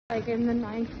like in the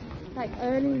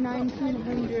early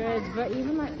 1900s, but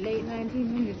even like late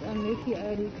 1900s and maybe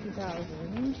early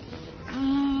 2000s.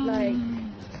 Like,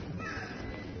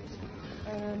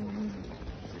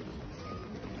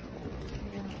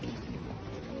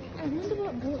 I wonder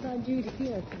what brought that dude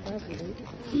here to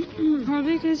Beverly.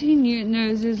 Probably because he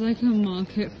knows there's like a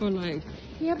market for like.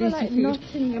 Yeah, but like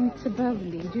Nottingham to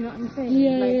Beverly, do you know what I'm saying?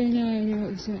 Yeah, like, yeah, no, I know what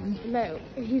you're saying. Like,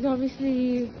 he's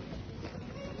obviously.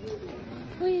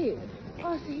 Wait,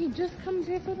 oh, so he just comes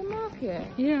here for the market?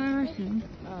 Yeah, I reckon.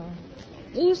 Oh.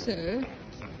 Also,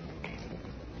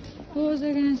 what was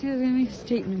I gonna say? I was gonna make a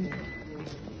statement.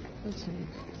 What's it?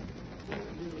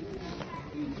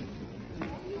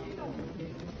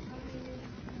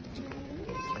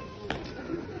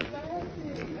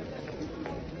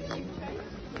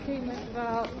 Statement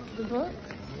about the book?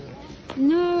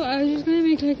 No, I was just gonna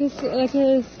make like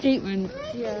a statement.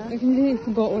 Yeah. I completely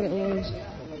forgot what it was.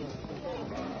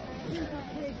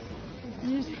 I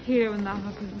just hate it when that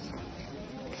happens.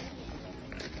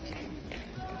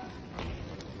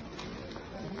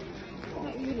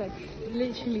 You like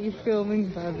literally filming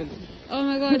Beverly. Oh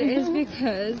my god, it's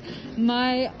because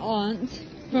my aunt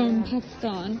from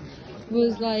Pakistan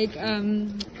was like,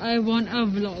 I want a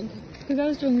vlog. Because I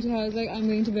was talking to her, I was like, I'm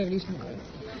going to Beverly tomorrow.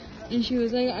 And she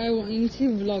was like, I want you to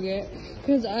vlog it.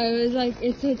 Because I was like,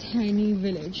 it's a tiny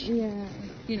village. Yeah.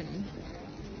 You know.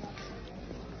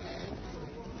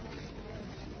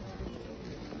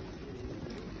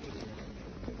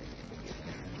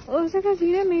 Also, because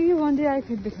you know, maybe one day I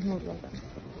could become a vlogger.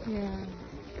 Yeah.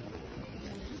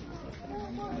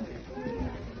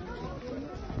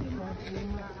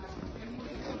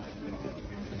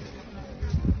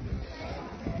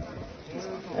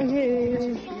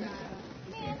 Okay.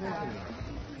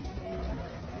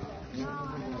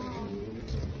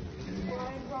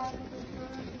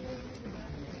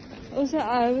 Also,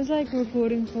 I was like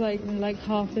recording for like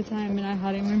half the time and I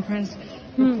hadn't even pressed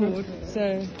record,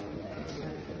 so.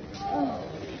 Oh,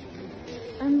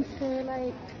 I'm so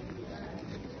like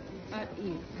at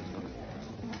ease.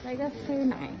 Like that's so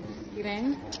nice, you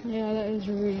know? Yeah, that is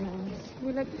really nice.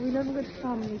 We love a good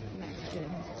family connection.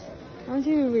 Aren't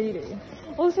you really?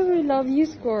 Also, we love you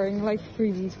scoring like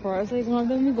freebies for us. Like one of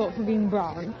them we got for being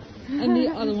brown, and the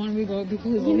other one we got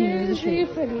because you know, the it's really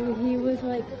shape. funny. He was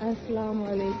like, "Assalamu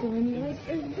alaikum," and you're like,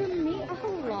 "Is the meat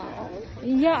halal?"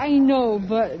 Yeah, I know,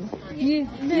 but you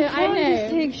can't I know.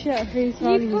 just take shit at face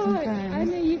value sometimes. I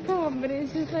know you can't, but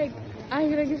it's just like I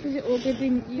feel like it's such an awkward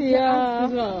thing you Yeah. to ask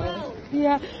as well.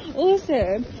 Yeah.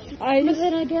 Also, But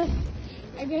then I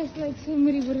guess like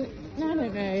somebody would. I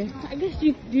don't know. I guess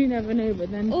you never know,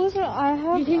 but then. Also, I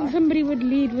have. You think somebody would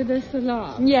lead with a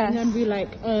salam? Yes. And then be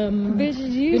like, Bitch,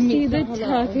 did you see the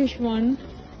Turkish one?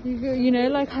 You know,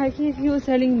 like Haki, if he was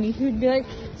selling meat, he would be like,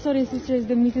 sorry sisters,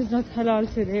 the meat is not halal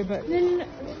today, but Then,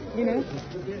 you know.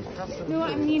 no,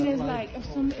 what I mean is like, if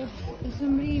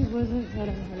somebody wasn't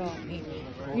selling halal meat,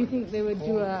 do you think they would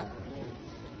do a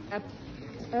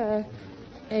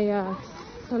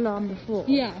salam before?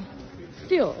 Yeah.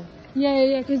 Still.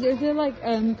 Yeah, because if they're like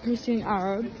Christian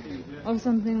Arab or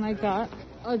something like that.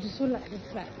 Oh, just so like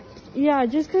reflect. Yeah,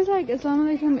 just because like Assalamu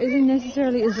alaikum isn't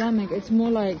necessarily Islamic, it's more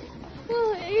like.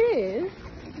 Well, it is.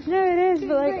 No, it is,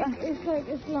 but like. It's like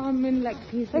Islam and like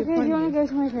peace. Okay, do you want to go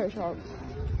to my coat shop?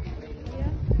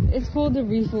 Yeah. It's called the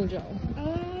Refill Jar.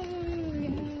 Oh,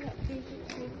 yeah.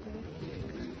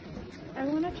 I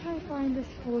want to try find this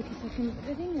 40-second.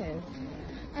 The thing is,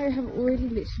 I have already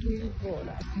literally bought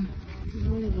that.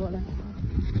 I've already bought that.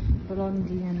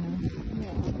 Blondie and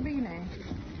yeah. But you know,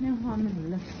 no harm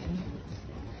in looking.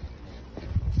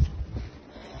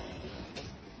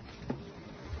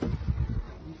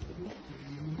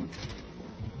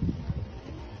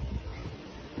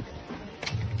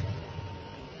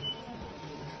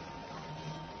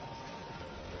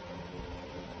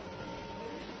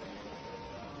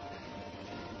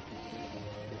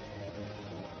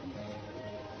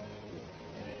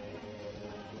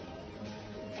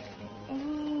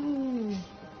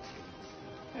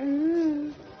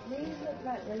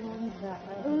 Like the ones that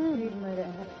food murder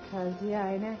has, yeah,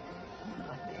 I know.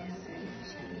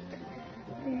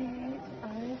 I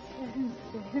was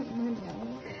so money.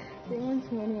 They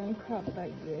want money on crap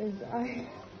like this.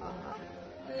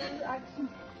 Actually,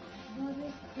 what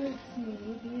is Christmas?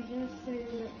 You just say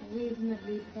like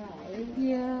reasonably priced.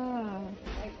 Yeah.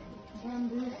 Like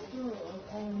bamboo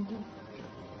straw and.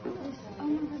 Oh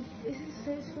my god, this is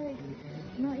so sweet.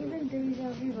 Not even deja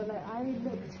vu, but like I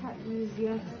looked at these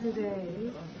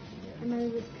yesterday and I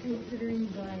was considering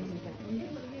buying them.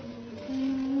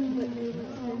 But they were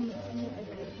so much more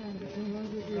expensive than what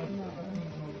we did now.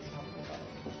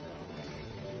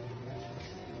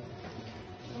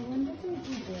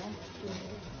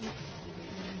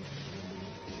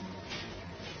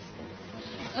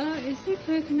 Is the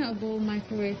coconut bowl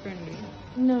microwave friendly?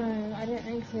 No, I don't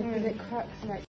think so because it cracks like